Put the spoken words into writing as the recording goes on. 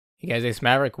Hey guys, Ace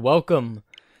Maverick. Welcome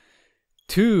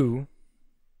to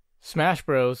Smash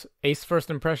Bros. Ace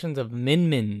First Impressions of Min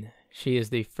Min. She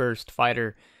is the first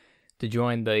fighter to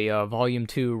join the Volume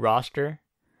 2 roster.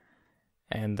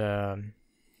 And I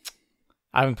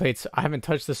haven't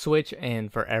touched the Switch in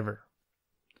forever.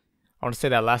 I want to say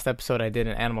that last episode I did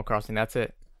in Animal Crossing, that's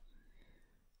it.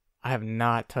 I have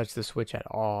not touched the Switch at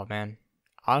all, man.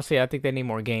 Honestly, I think they need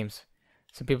more games.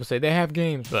 Some people say they have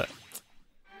games, but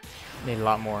need a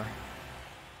lot more.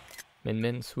 Min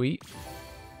Min, sweet.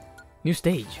 New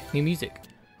stage, new music.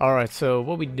 Alright, so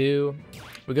what we do,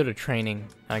 we go to training.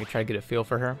 I can try to get a feel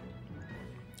for her.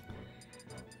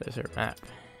 There's her map.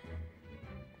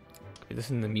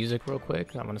 Listen to the music real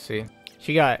quick. I want to see.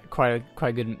 She got quite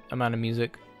a good amount of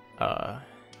music.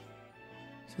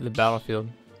 See the battlefield.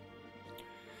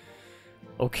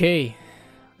 Okay.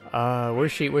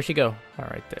 Where's she go? All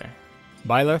right there.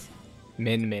 Byleth,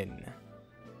 Min Min.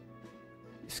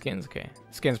 Skins, okay.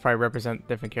 Skins probably represent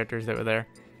different characters that were there.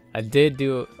 I did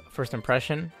do a first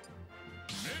impression.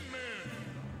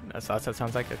 That's what that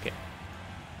sounds like. Okay.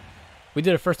 We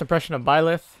did a first impression of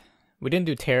Byleth. We didn't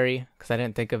do Terry because I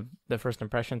didn't think of the first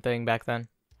impression thing back then.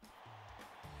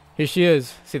 Here she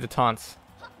is. See the taunts.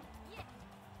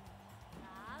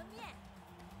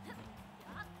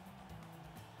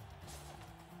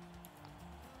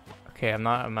 Okay, I'm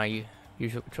not on my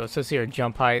usual control. So see her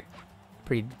jump height,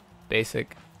 pretty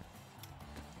basic.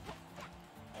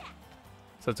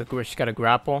 So it's she's got a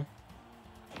grapple.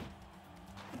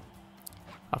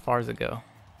 How far does it go?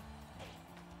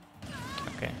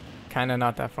 Okay, kind of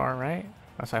not that far, right?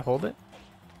 Unless I hold it.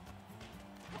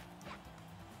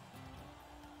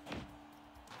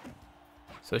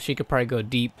 So she could probably go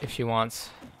deep if she wants.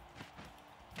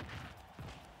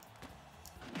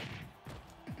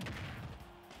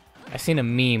 I seen a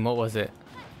meme. What was it?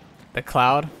 The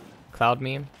cloud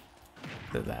meme.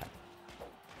 What is that?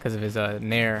 Because of his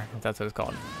nair. That's what it's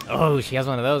called. Oh, she has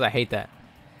one of those. I hate that.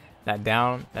 That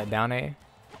down A.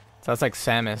 So that's like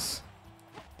Samus.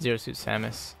 Zero Suit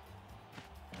Samus.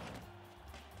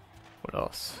 What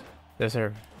else? There's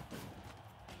her.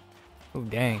 Oh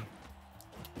dang.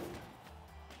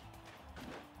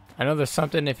 I know there's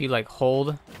something if you like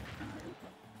hold.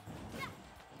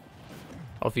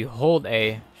 Oh, if you hold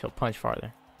A, she'll punch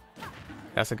farther.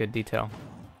 That's a good detail.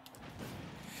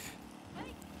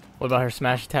 What about her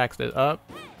smash attacks? The up,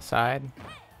 side.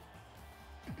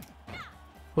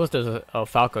 Who else does a... Oh,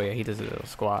 Falco, yeah, he does a little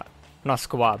squat. Not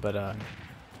squat, but I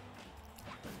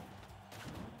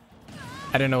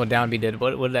didn't know what down B did.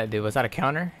 What did that do? Was that a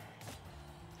counter?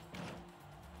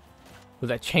 Well,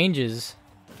 that changes.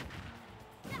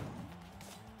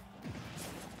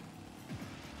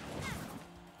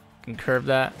 Can curve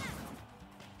that.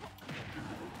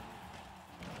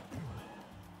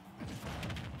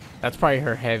 That's probably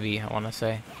her heavy, I want to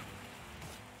say.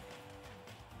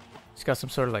 She's got some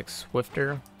sort of like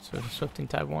swifter, sort of swifting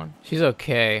type one. She's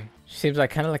okay. She seems like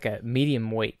kind of like a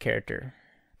medium weight character,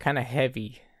 kind of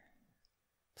heavy.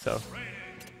 So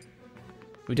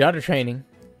we got her training.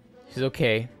 She's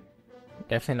okay.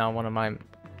 Definitely not one of my.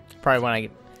 Probably when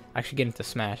I actually get into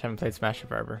Smash. I haven't played Smash in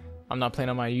forever. I'm not playing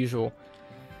on my usual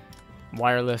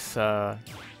wireless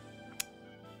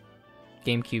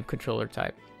GameCube controller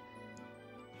type.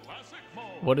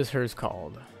 What is hers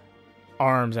called?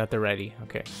 Arms at the ready.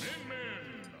 Okay.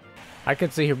 I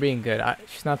could see her being good.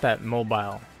 She's not that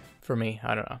mobile for me.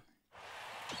 I don't know.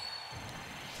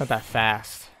 It's not that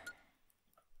fast.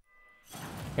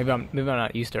 Maybe I'm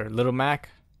not used to her. Little Mac,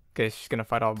 because she's gonna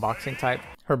fight all boxing type.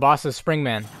 Her boss is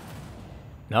Springman.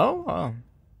 No? Oh.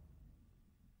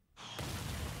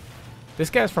 This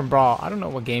guy's from Brawl. I don't know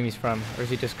what game he's from, or is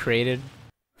he just created?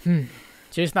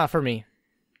 Just not for me.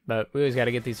 But we always got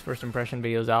to get these first impression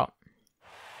videos out.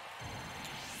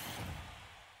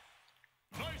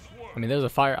 I mean, there's a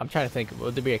fire. I'm trying to think.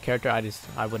 Would there be a character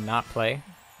I would not play?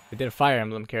 We did a Fire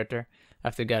Emblem character.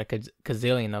 After we got a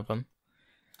gazillion of them.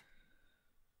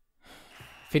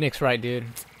 Phoenix Wright, dude.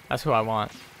 That's who I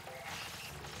want.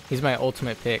 He's my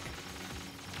ultimate pick.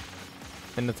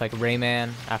 Then it's like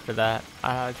Rayman after that.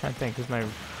 I'm trying to think. There's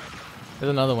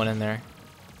another one in there.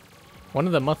 One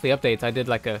of the monthly updates, I did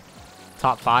like a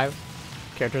top 5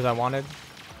 characters I wanted.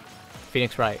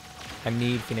 Phoenix Wright. I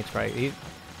need Phoenix Wright.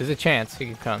 There's a chance he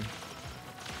could come.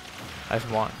 I just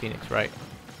want Phoenix Wright.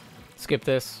 Skip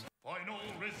this.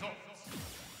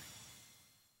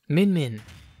 Min Min.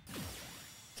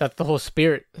 Is that the whole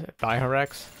spirit?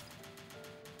 Biorex?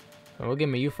 What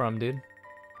game are you from, dude?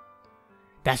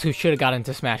 That's who should have got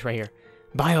into Smash right here.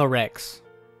 Biorex.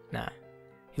 Nah.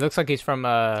 He looks like he's from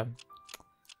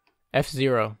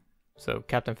F-Zero. So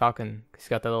Captain Falcon, he's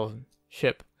got that little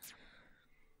ship.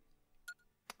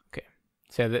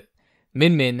 So that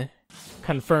Min Min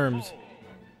confirms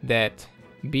that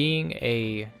being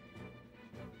a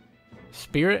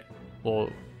spirit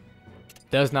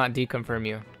does not deconfirm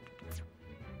you.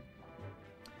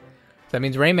 So that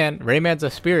means Rayman. Rayman's a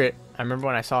spirit. I remember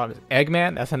when I saw him.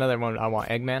 Eggman. That's another one I want.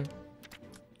 Eggman.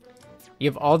 You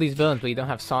have all these villains, but you don't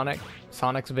have Sonic.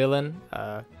 Sonic's villain.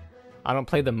 I don't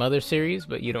play the Mother series,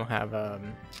 but you don't have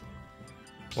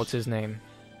what's his name?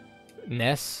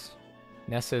 Ness.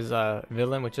 Ness's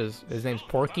villain, which is his name's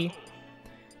Porky.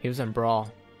 He was in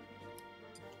Brawl.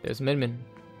 There's Min Min.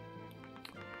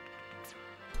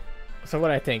 So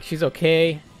what I think? She's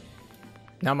okay.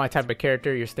 Not my type of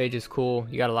character. Your stage is cool.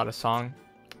 You got a lot of a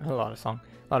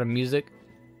lot of music.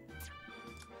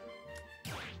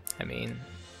 I mean,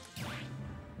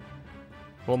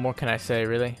 what more can I say,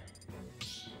 really?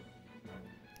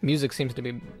 Music seems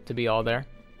to be all there.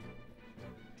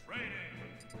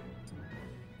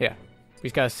 Yeah, we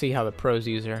just gotta see how the pros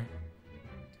use her.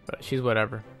 But she's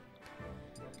whatever.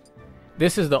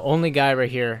 This is the only guy right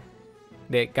here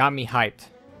that got me hyped.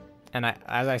 And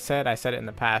as I said it in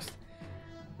the past.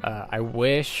 I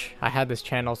wish I had this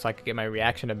channel so I could get my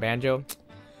reaction to Banjo.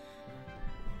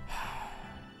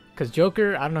 Because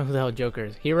Joker, I don't know who the hell Joker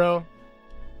is. Hero,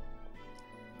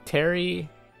 Terry,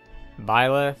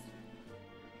 Byleth,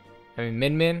 I mean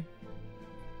Min Min.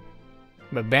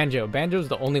 But Banjo's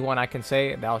the only one I can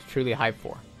say that I was truly hyped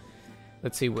for.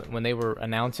 Let's see, when they were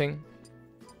announcing,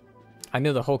 I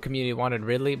knew the whole community wanted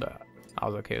Ridley, but I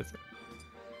was okay with it.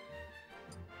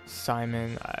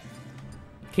 Simon,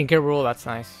 King K. Rool, that's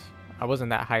nice. I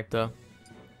wasn't that hyped though.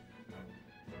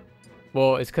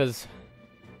 Well, it's because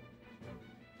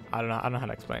I don't know how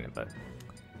to explain it, but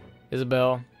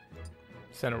Isabelle,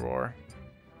 Cineroar,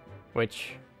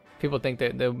 which people think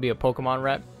that there will be a Pokemon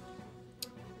rep.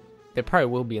 There probably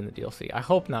will be in the DLC. I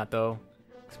hope not though,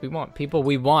 because we want people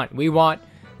we want. We want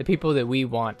the people that we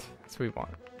want. That's what we want.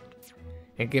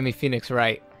 And give me Phoenix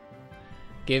Wright.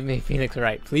 Give me Phoenix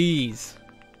Wright, please.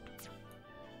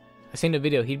 I seen the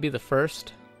video. He'd be the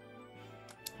first.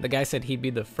 The guy said he'd be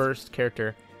the first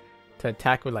character to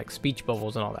attack with like speech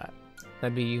bubbles and all that.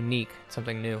 That'd be unique,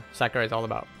 something new. Sakurai's all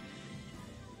about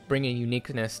bringing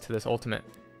uniqueness to this ultimate.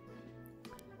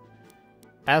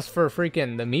 As for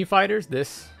freaking the Mii fighters,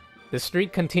 this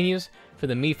streak continues for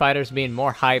the Mii fighters being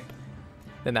more hype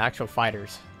than the actual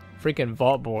fighters. Freaking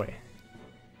Vault Boy.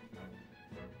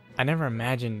 I never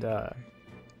imagined.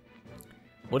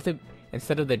 What if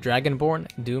instead of the Dragonborn,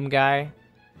 Doom guy,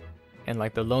 and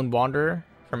like the Lone Wanderer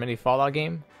from any Fallout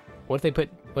game, what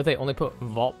if they only put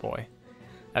Vault Boy?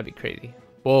 That'd be crazy.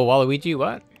 Whoa, Waluigi,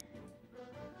 what?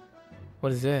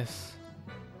 What is this?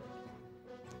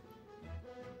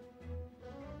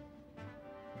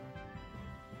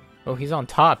 Oh, he's on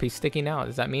top. He's sticking out.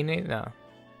 Does that mean anything? No.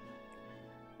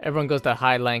 Everyone goes to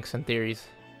high lengths and theories.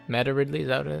 Meta Ridley, is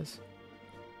that what it is?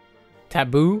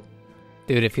 Taboo?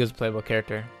 Dude, if he was a playable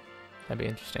character, that'd be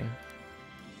interesting.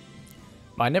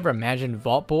 But I never imagined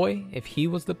Vault Boy, if he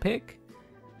was the pick.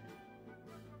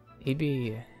 He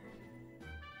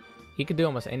could do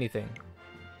almost anything.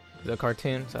 He's a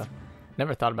cartoon, so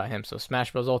never thought about him. So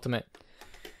Smash Bros. Ultimate.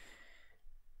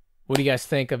 What do you guys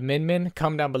think of Min Min?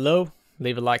 Comment down below.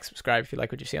 Leave a like, subscribe if you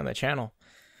like what you see on the channel.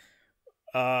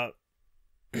 Min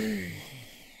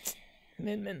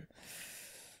Min.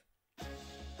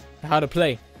 How to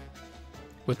play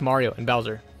with Mario and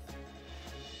Bowser.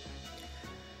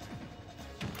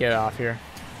 Get off here.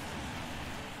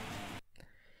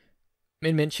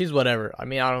 Min Min, she's whatever. I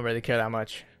mean, I don't really care that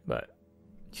much, but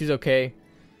she's okay.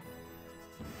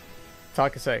 That's all I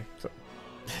can say. So,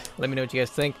 let me know what you guys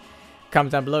think.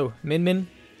 Comment down below. Min Min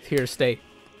is here to stay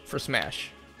for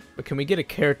Smash. But can we get a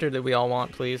character that we all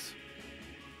want, please?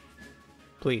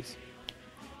 Please.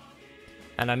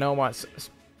 And I know I want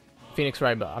Phoenix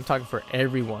Wright, but I'm talking for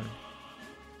everyone.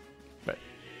 But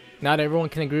not everyone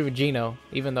can agree with Gino,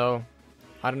 even though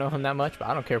I don't know him that much, but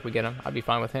I don't care if we get him. I'd be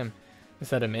fine with him.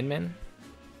 Instead of Min Min.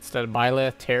 Instead of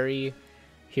Byleth, Terry,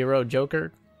 Hero,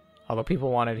 Joker. Although people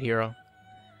wanted Hero.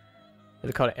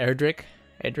 They called it Erdrick.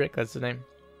 Edric, that's his name.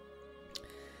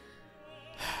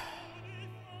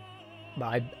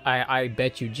 But I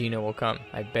bet you Gino will come.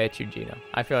 I bet you Gino.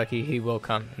 I feel like he will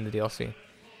come in the DLC.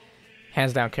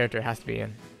 Hands down character has to be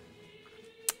in.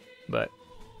 But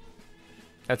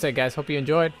that's it, guys. Hope you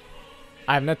enjoyed.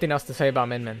 I have nothing else to say about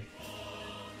Min Min.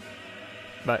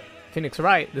 But Phoenix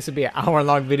Wright, this would be an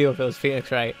hour-long video if it was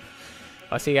Phoenix Wright.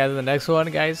 I'll see you guys in the next one,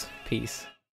 guys. Peace.